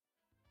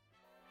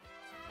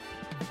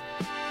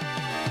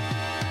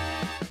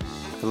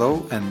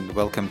Hello and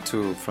welcome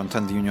to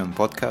Front-End Union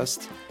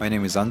podcast. My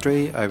name is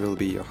Andrei. I will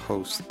be your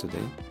host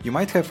today. You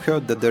might have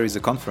heard that there is a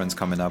conference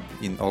coming up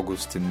in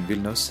August in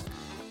Vilnius,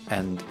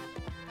 and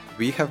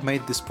we have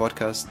made this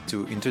podcast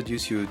to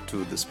introduce you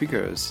to the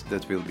speakers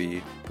that will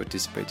be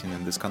participating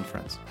in this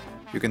conference.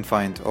 You can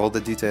find all the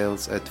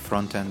details at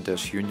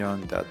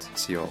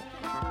frontend-union.co.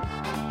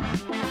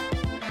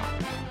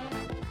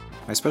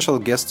 My special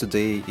guest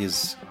today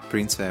is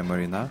Prince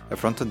Marina, a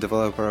front-end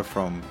developer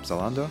from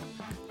Zalando.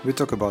 We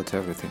talk about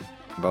everything,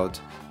 about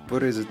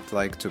what is it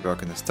like to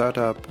work in a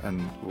startup and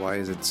why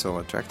is it so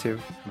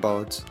attractive,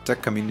 about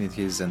tech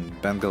communities in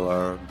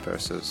Bangalore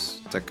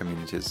versus tech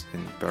communities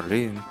in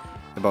Berlin,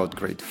 about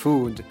great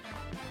food,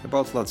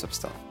 about lots of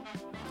stuff.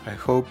 I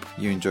hope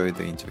you enjoyed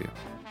the interview.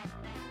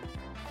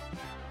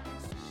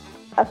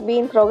 I've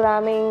been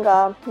programming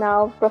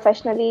now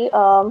professionally,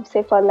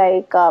 say for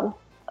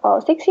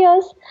 6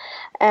 years,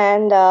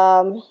 and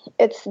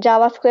it's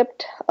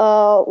JavaScript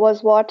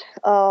was what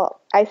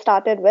I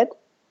started with,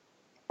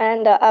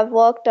 and I've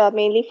worked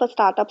mainly for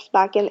startups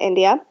back in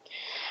India.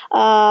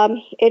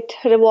 It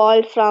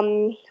revolved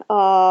from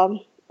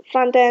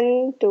front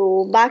end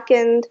to back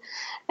end,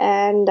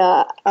 and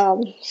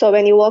so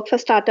when you work for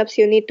startups,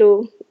 you need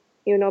to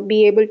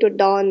be able to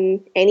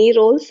don any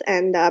roles,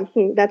 and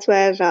that's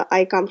where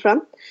I come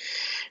from.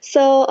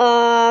 So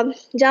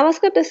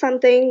JavaScript is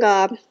something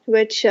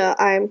which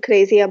I'm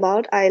crazy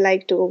about. I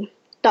like to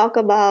talk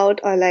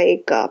about or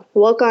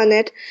work on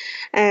it,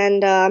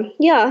 and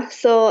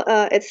so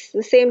it's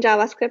the same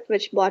JavaScript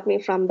which brought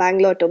me from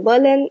Bangalore to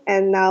Berlin,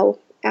 and now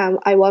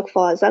I work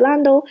for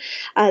Zalando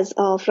as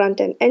a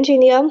front-end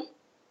engineer.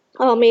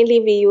 Mainly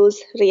we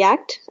use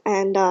React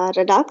and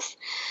Redux.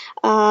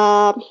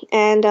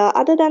 And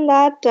other than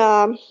that,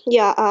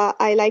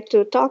 I like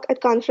to talk at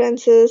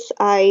conferences.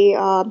 I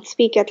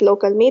speak at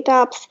local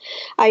meetups.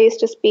 I used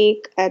to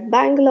speak at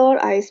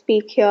Bangalore. I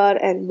speak here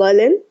in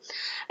Berlin.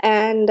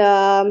 And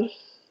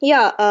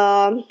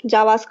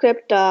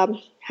JavaScript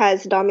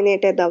has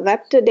dominated the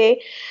web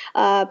today.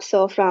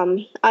 So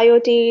from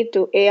IoT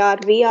to AR,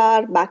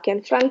 VR,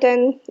 backend,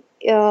 frontend,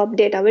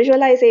 data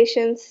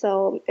visualization.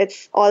 So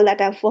it's all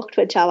that I've worked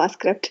with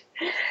JavaScript.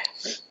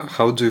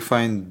 How do you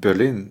find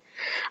Berlin?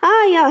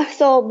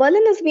 So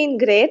Berlin has been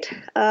great.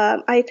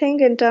 I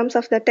think in terms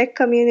of the tech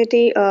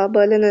community,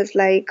 Berlin is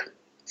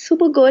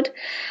super good.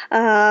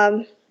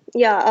 For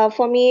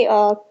me,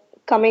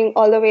 coming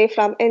all the way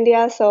from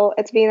India, so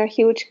it's been a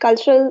huge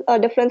cultural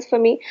difference for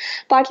me.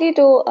 Partly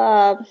to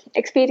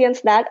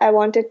experience that, I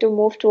wanted to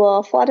move to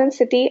a foreign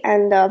city,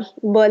 and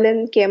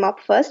Berlin came up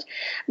first.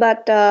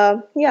 But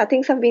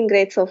things have been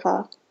great so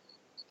far.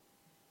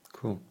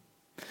 Cool.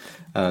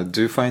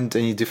 Do you find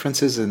any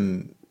differences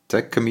in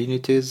tech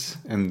communities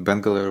in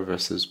Bangalore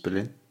versus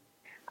Berlin?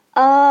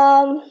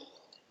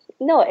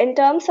 No, in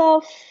terms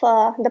of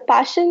the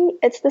passion,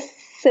 it's the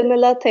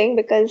similar thing,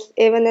 because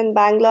even in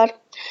Bangalore,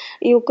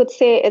 you could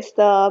say it's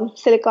the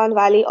Silicon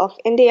Valley of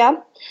India.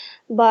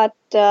 But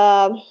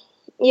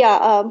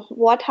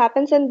what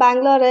happens in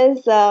Bangalore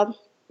is there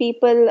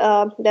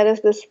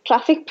is this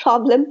traffic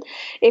problem.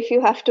 If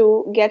you have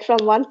to get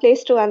from one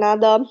place to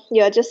another,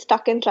 you're just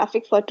stuck in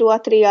traffic for 2 or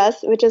 3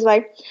 hours, which is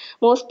why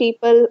most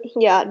people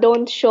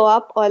don't show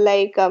up, or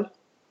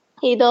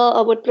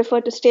either would prefer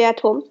to stay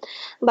at home.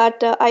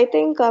 But I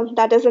think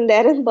that isn't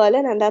there in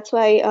Berlin, and that's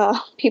why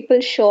people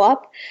show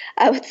up.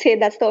 I would say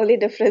that's the only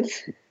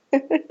difference.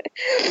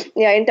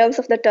 In terms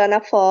of the turn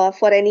up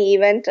for any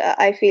event,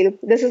 I feel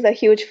this is a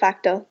huge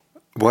factor.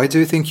 Why do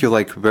you think you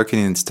like working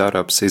in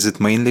startups? Is it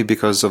mainly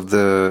because of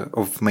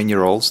many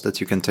roles that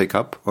you can take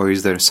up, or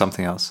is there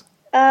something else?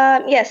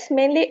 Yes,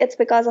 mainly it's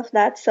because of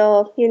that.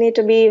 So you need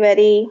to be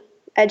very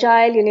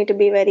agile, you need to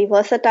be very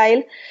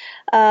versatile.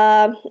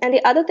 And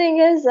the other thing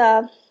is,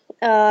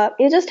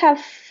 you just have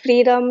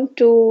freedom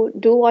to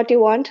do what you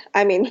want.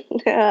 I mean,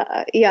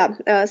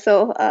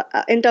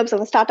 in terms of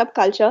a startup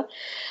culture,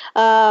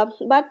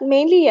 but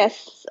mainly,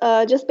 yes,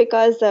 just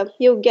because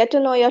you get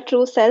to know your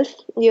true self.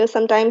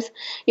 Sometimes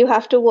you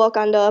have to work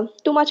under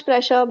too much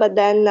pressure, but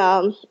then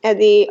at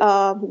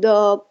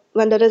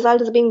when the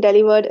result is being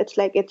delivered,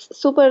 it's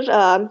super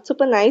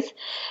nice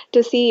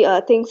to see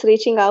things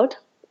reaching out.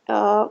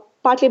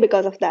 Partly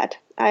because of that,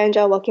 I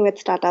enjoy working with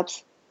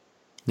startups.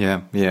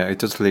 Yeah, I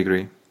totally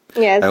agree.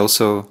 Yes. I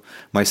also,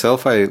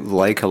 myself, I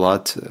like a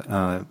lot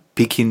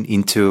peeking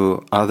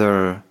into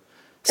other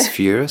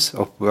spheres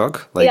of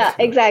work.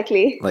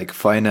 Exactly. Like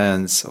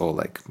finance or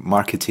like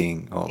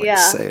marketing or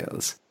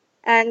sales.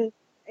 And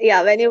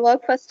when you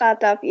work for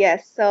startup,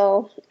 yes.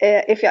 So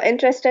if you're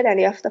interested and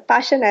you have the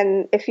passion,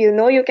 and if you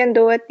know you can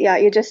do it,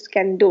 you just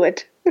can do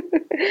it.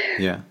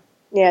 Yeah.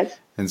 Yes.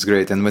 It's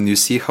great. And when you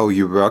see how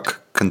your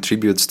work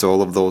contributes to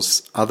all of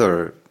those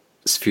other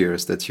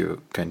spheres that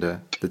you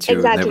never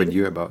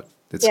knew about,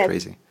 it's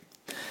crazy.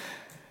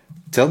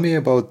 Tell me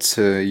about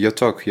your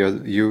talk.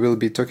 You will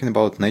be talking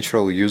about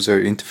natural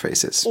user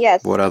interfaces.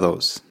 Yes. What are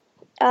those?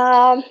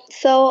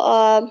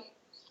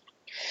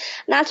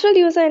 Natural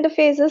user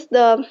interfaces,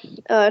 the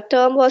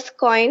term was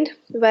coined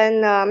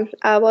when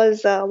I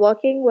was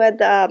working with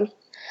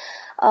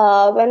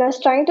when I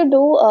was trying to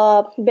do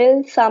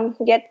build some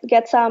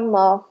get some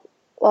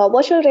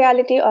virtual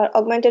reality or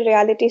augmented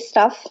reality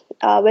stuff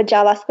with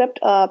JavaScript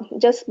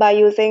just by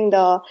using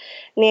the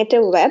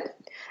native web,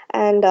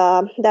 and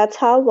that's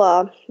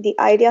how the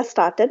idea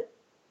started.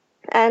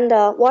 And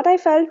what I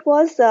felt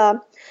was,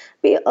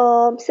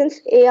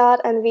 since AR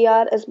and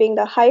VR is being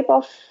the hype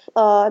of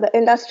the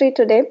industry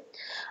today,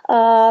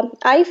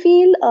 I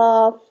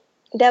feel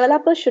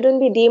developers shouldn't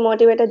be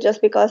demotivated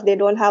just because they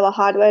don't have a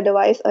hardware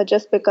device, or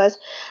just because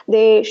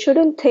they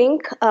shouldn't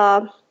think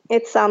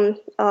it's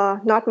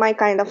not my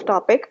kind of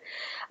topic.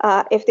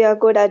 If they are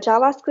good at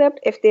JavaScript,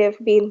 if they've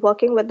been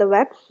working with the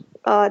web,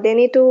 they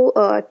need to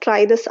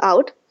try this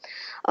out.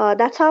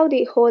 That's how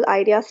the whole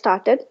idea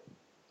started.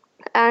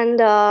 And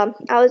I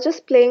was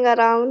just playing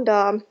around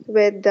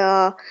with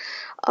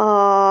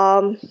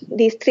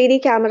these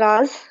 3D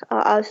cameras.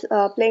 I was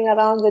playing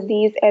around with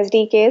these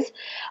SDKs,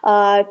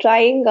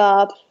 trying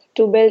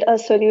to build a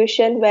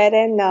solution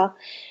wherein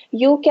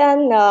you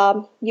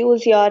can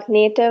use your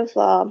native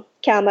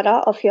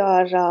camera of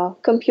your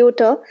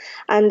computer,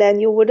 and then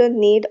you wouldn't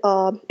need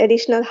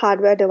additional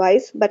hardware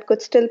device, but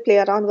could still play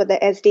around with the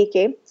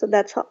SDK. So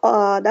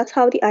that's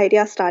how the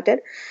idea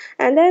started.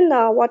 And then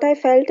what I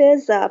felt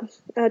is,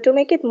 to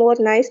make it more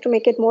nice, to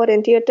make it more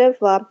intuitive,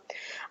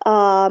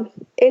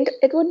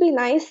 it would be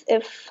nice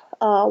if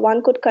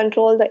one could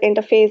control the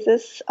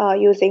interfaces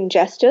using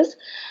gestures.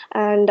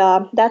 And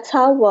that's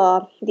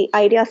how the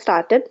idea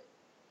started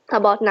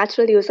about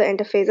natural user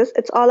interfaces.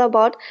 It's all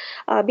about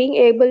being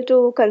able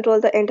to control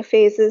the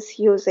interfaces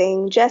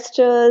using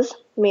gestures,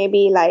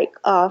 maybe like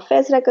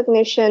face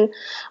recognition,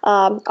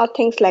 or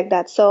things like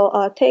that.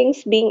 So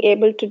things being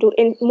able to do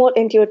more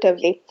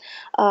intuitively.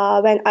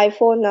 When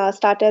iPhone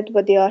started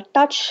with their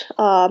touch,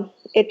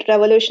 it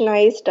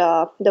revolutionized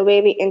the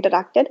way we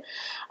interacted.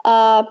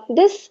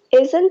 This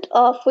isn't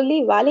a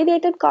fully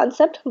validated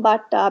concept,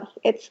 but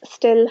it's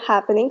still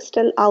happening,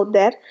 still out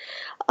there.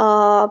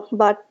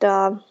 But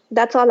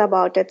that's all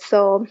about it.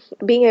 So,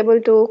 being able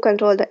to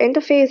control the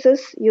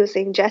interfaces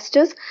using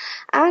gestures,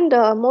 and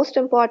most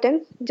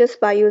important,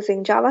 just by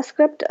using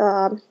JavaScript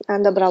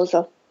and the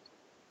browser.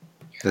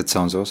 That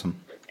sounds awesome.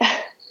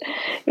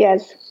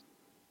 Yes.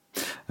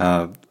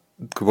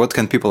 What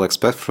can people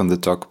expect from the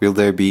talk? Will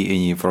there be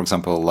any, for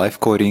example, live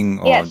coding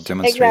or Yes,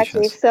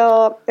 demonstrations? exactly.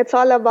 So it's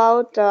all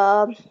about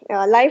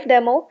live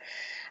demo,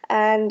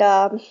 and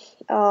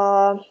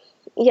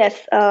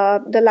yes,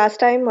 the last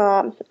time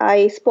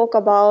I spoke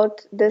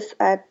about this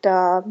at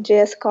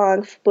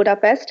JSConf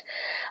Budapest,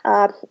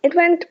 it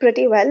went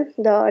pretty well.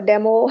 The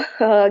demo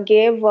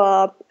gave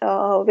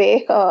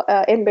way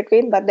in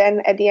between, but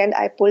then at the end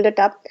I pulled it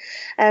up,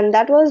 and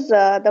that was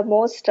the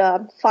most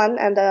fun,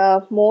 and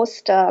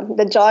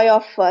the joy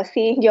of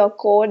seeing your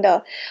code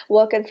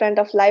work in front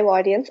of live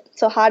audience.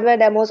 So hardware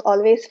demos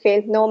always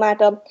fail, no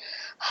matter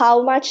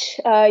how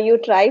much you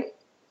try.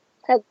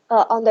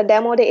 On the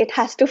demo day, it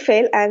has to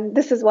fail, and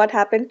this is what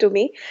happened to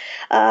me.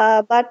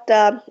 But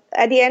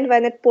at the end,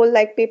 when it pulled,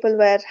 like, people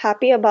were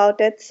happy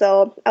about it,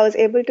 so I was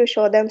able to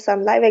show them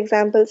some live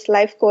examples,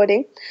 live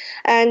coding.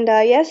 And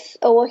yes,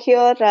 over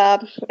here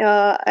at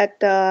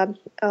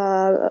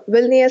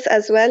Vilnius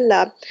as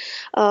well,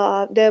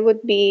 there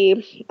would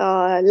be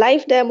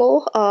live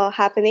demo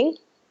happening.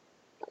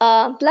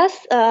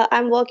 Plus,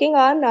 I'm working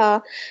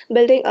on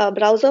building a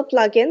browser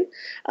plugin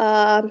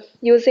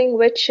using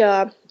which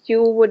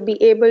you would be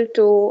able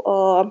to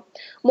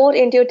more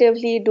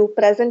intuitively do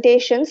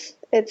presentations.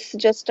 It's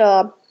just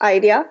an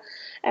idea,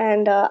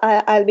 and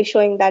I'll be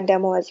showing that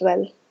demo as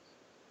well.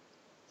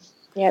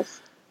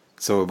 Yes.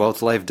 So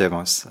about live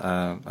demos,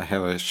 I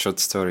have a short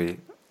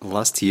story.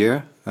 Last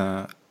year,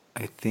 I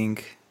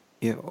think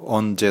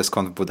on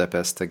JSConf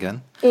Budapest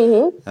again,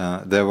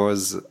 there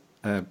was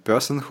a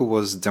person who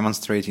was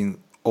demonstrating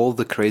all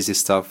the crazy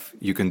stuff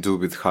you can do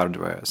with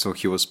hardware. So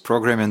he was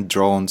programming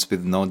drones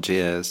with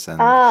Node.js and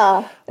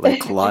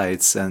like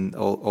lights and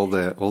all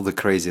the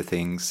crazy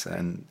things,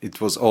 and it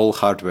was all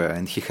hardware.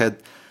 And he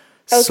had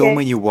so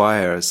many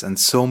wires and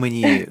so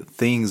many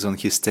things on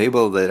his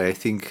table that I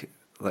think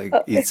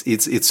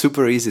it's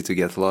super easy to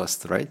get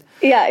lost, right?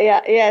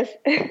 Yes.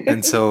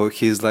 And so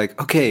he's like,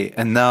 okay,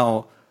 and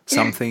now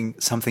something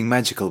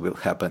magical will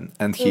happen,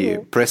 and he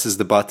presses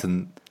the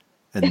button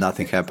and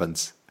nothing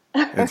happens.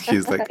 And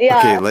he's like,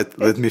 okay,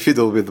 let me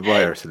fiddle with the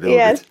wires a little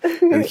bit.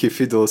 And he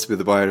fiddles with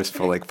the wires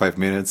for like 5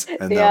 minutes,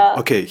 and now,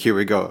 okay, here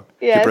we go.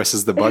 He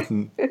presses the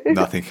button,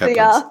 nothing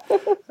happens.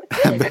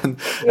 And then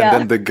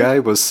the guy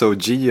was so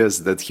genius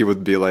that he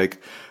would be like,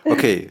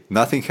 okay,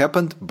 nothing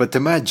happened, but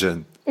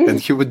imagine.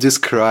 And he would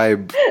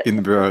describe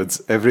in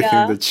words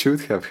everything that should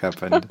have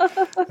happened.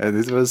 And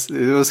it was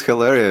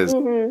hilarious.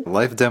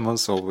 Live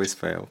demos always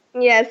fail.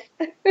 Yes.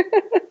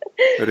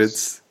 But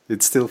it's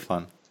still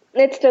fun.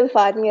 It's still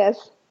fun,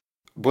 yes.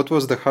 What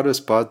was the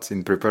hardest part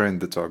in preparing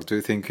the talk? Do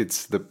you think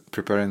it's the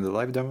preparing the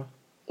live demo?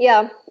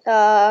 Yeah,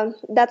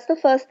 that's the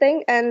first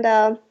thing. And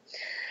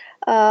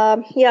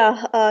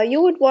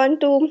you would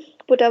want to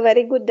put a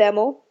very good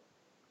demo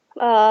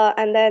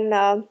and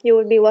then you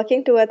will be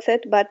working towards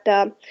it. But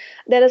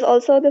there is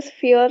also this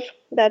fear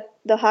that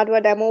the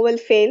hardware demo will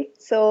fail.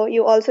 So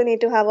you also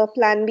need to have a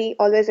plan B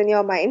always in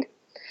your mind.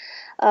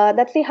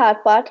 That's the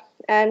hard part.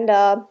 And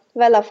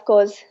well, of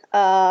course,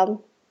 uh,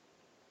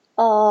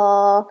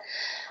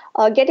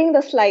 getting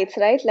the slides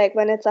right. Like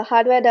when it's a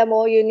hardware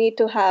demo, you need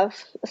to have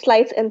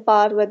slides in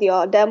par with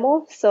your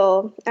demo.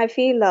 So I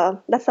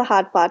feel that's the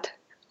hard part.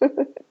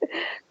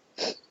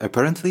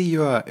 Apparently,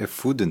 you are a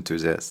food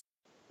enthusiast.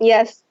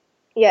 Yes,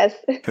 yes.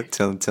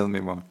 Tell me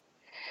more.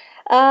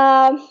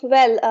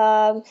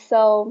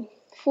 So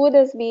food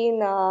has been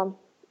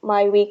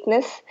my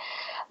weakness.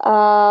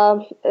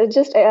 Um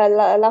just I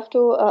love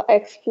to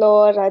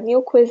explore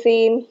new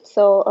cuisine.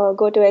 So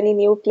go to any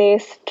new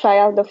place, try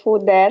out the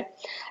food there,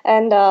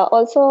 and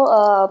also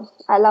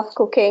I love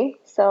cooking.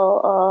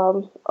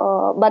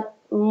 But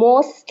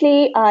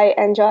mostly I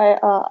enjoy.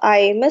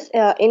 I miss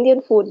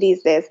Indian food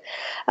these days.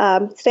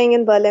 Staying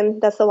in Berlin,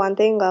 that's the one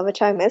thing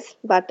which I miss.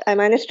 But I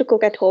managed to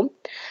cook at home.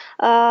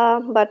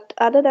 But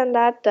other than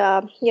that,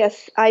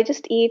 yes, I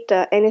just eat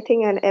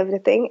anything and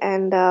everything,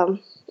 and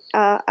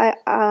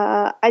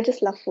I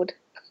just love food.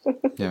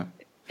 Yeah.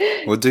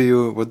 What do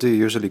you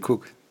usually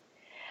cook?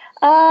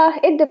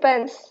 It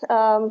depends.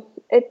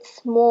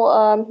 It's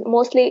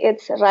mostly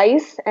it's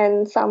rice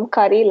and some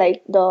curry,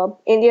 like the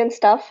Indian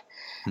stuff,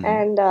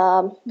 and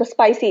the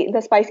spicy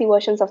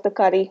versions of the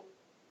curry.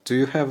 Do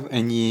you have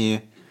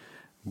any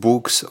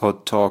books or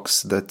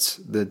talks that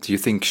you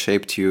think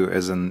shaped you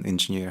as an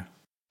engineer?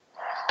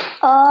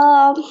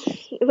 Um,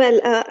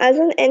 as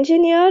an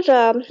engineer,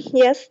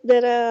 yes,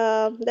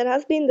 there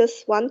has been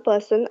this one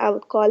person. I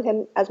would call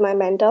him as my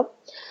mentor,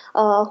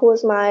 who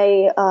is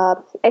my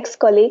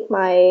ex-colleague,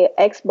 my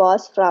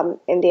ex-boss from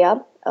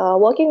India.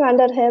 Working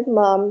under him,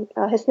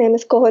 his name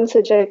is Cohen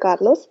Sujay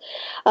Carlos.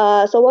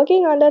 So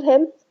working under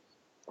him,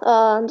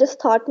 just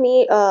taught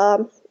me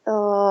all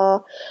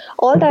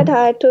that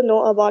I had to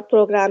know about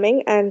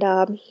programming, and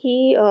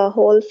he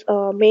holds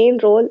a main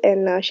role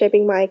in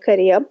shaping my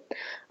career.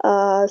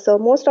 So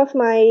most of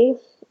my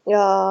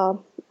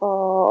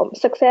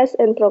success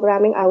in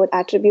programming I would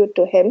attribute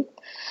to him.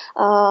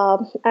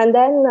 And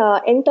then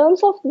in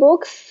terms of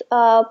books,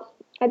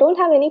 I don't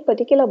have any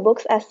particular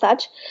books as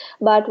such,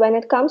 but when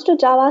it comes to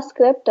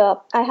JavaScript,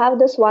 I have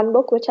this one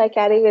book which I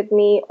carry with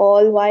me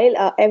all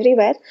while,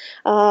 everywhere.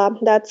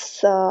 That's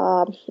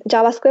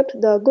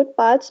JavaScript, The Good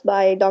Parts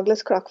by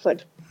Douglas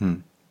Crockford.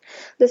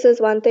 This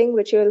is one thing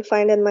which you will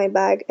find in my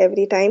bag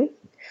every time.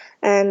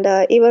 And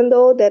even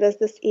though there is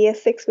this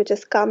ES6 which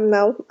has come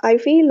now, I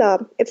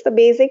feel it's the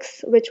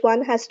basics which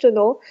one has to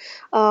know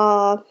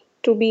uh,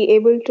 to be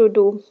able to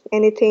do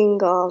anything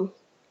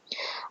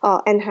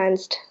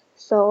enhanced.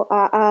 So,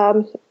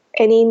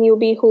 any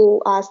newbie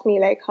who asks me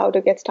like how to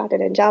get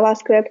started in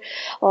JavaScript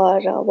or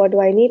what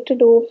do I need to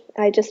do,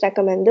 I just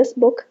recommend this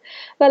book.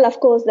 Well, of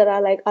course, there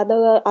are like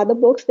other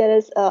books. There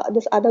is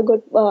this other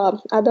good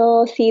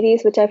other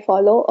series which I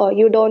follow.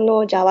 You don't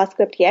know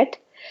JavaScript yet.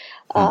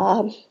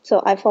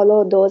 So I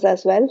follow those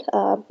as well.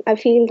 I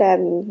feel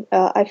them.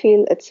 I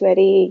feel it's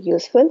very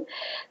useful.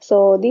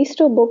 So these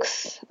two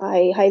books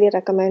I highly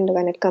recommend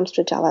when it comes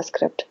to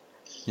JavaScript.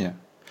 Yeah.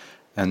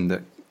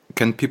 And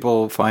can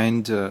people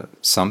find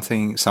some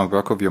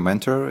work of your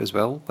mentor as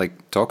well,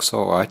 like talks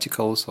or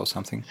articles or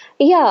something?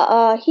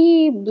 Yeah,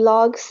 he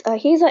blogs.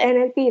 He's an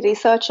NLP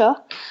researcher,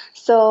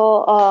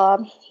 so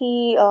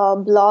he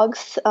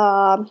blogs.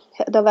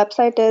 The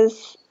website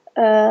is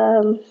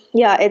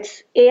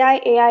it's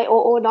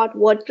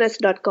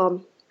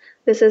aiaoo.wordpress.com.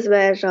 This is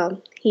where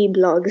he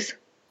blogs.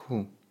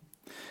 Cool.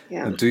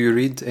 Yeah, Do you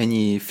read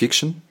any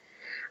fiction?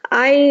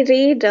 I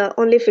read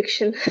only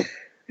fiction.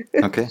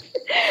 Okay.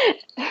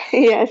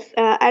 Yes,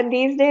 and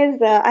these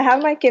days I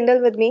have my Kindle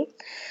with me,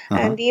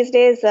 and these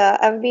days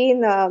I've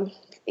been,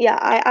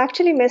 I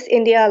actually miss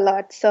India a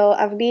lot. So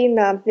I've been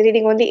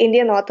reading only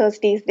Indian authors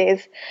these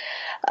days.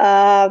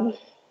 Um,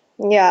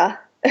 yeah.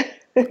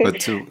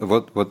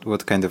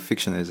 What kind of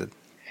fiction is it?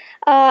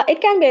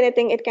 It can be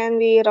anything. It can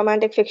be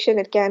romantic fiction,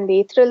 it can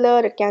be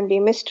thriller, it can be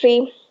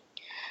mystery.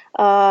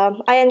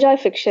 I enjoy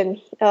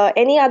fiction.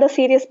 Any other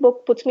serious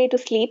book puts me to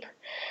sleep,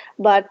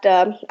 but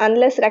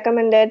unless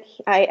recommended,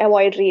 I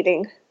avoid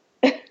reading.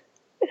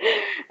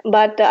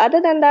 But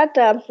other than that,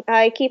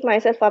 I keep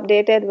myself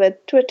updated with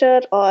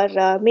Twitter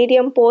or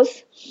Medium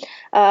posts.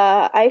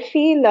 I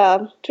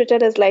feel Twitter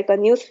is like a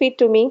newsfeed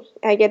to me.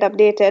 I get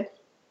updated.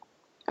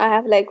 I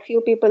have like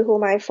few people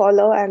whom I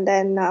follow, and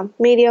then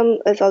Medium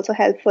is also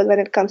helpful when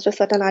it comes to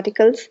certain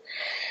articles.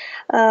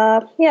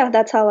 Yeah,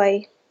 that's how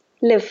I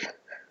live.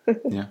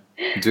 Yeah.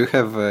 Do you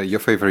have your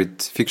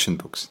favorite fiction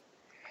books?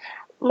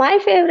 My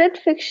favorite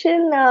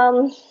fiction,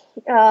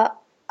 uh,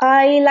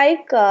 I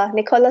like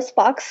Nicholas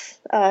Sparks.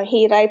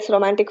 He writes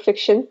romantic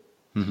fiction.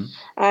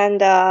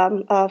 And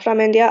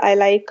from India, I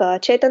like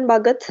Chetan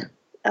Bhagat.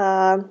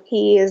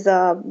 He is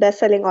a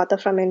best-selling author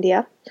from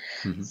India.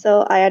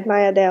 So I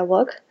admire their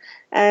work.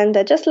 And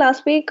just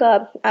last week,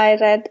 I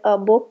read a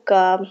book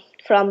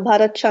from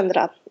Bharat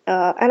Chandra,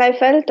 and I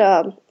felt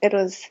it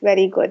was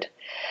very good.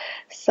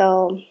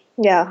 So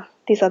Yeah,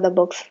 these are the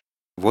books.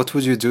 What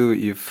would you do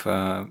if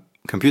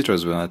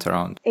computers were not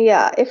around?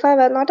 Yeah, if I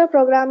were not a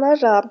programmer,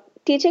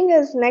 teaching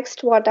is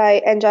next what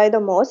I enjoy the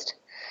most.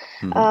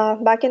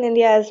 Back in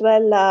India as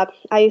well,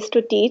 I used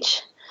to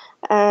teach,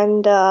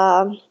 and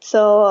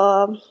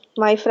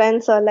my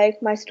friends or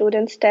like my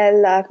students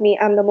tell me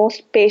I'm the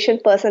most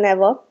patient person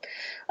ever.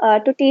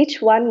 To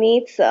teach, one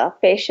needs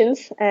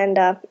patience, and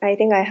I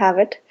think I have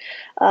it.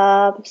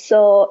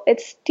 So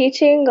it's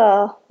teaching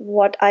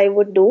what I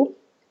would do,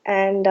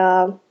 and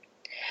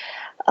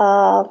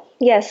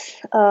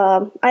yes,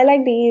 I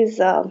like these.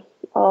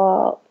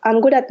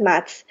 I'm good at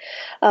maths,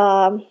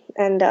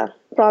 and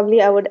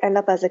probably I would end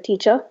up as a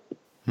teacher.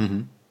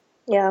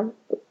 Yeah.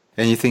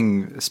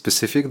 Anything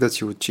specific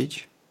that you would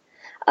teach?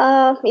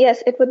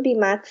 Yes, it would be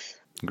maths.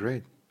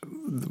 Great.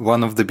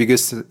 One of the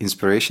biggest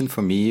inspiration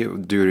for me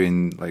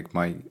during like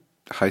my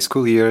high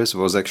school years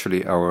was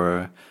actually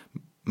our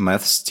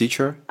maths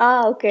teacher.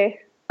 Okay.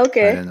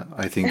 Okay. And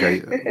I think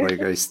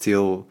I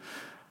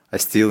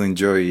still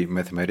enjoy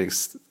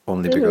mathematics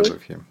only because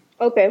of him.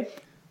 Okay.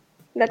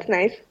 That's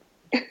nice.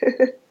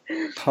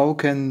 How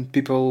can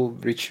people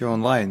reach you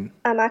online?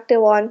 I'm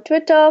active on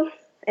Twitter.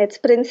 It's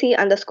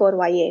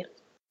Princey_YA.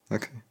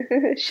 Okay.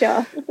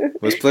 Sure.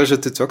 It was a pleasure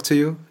to talk to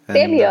you.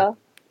 Same here.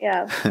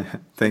 Yeah.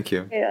 Thank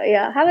you.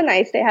 Yeah. Have a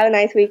nice day. Have a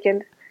nice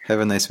weekend. Have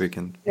a nice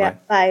weekend. Yeah.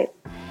 Bye.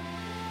 Bye.